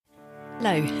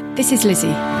Hello, this is Lizzie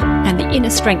and the Inner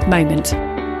Strength Moment.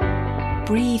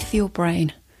 Breathe for your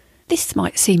brain. This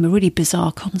might seem a really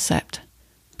bizarre concept,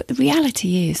 but the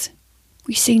reality is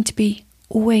we seem to be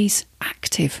always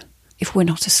active if we're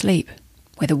not asleep.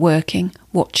 Whether working,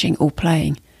 watching or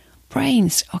playing,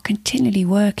 brains are continually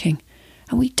working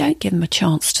and we don't give them a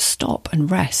chance to stop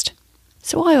and rest.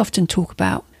 So I often talk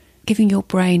about giving your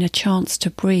brain a chance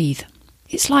to breathe.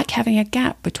 It's like having a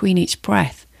gap between each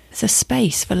breath. There's a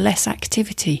space for less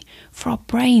activity, for our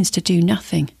brains to do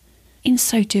nothing. In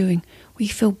so doing, we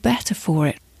feel better for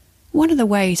it. One of the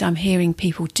ways I'm hearing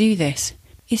people do this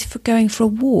is for going for a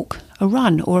walk, a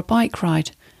run or a bike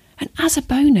ride. And as a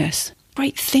bonus,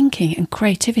 great thinking and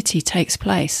creativity takes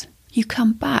place. You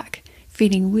come back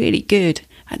feeling really good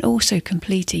and also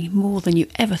completing more than you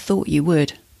ever thought you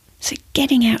would. So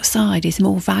getting outside is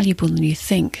more valuable than you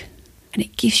think, and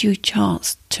it gives you a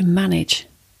chance to manage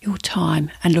your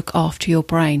time and look after your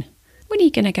brain. When are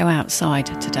you going to go outside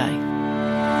today?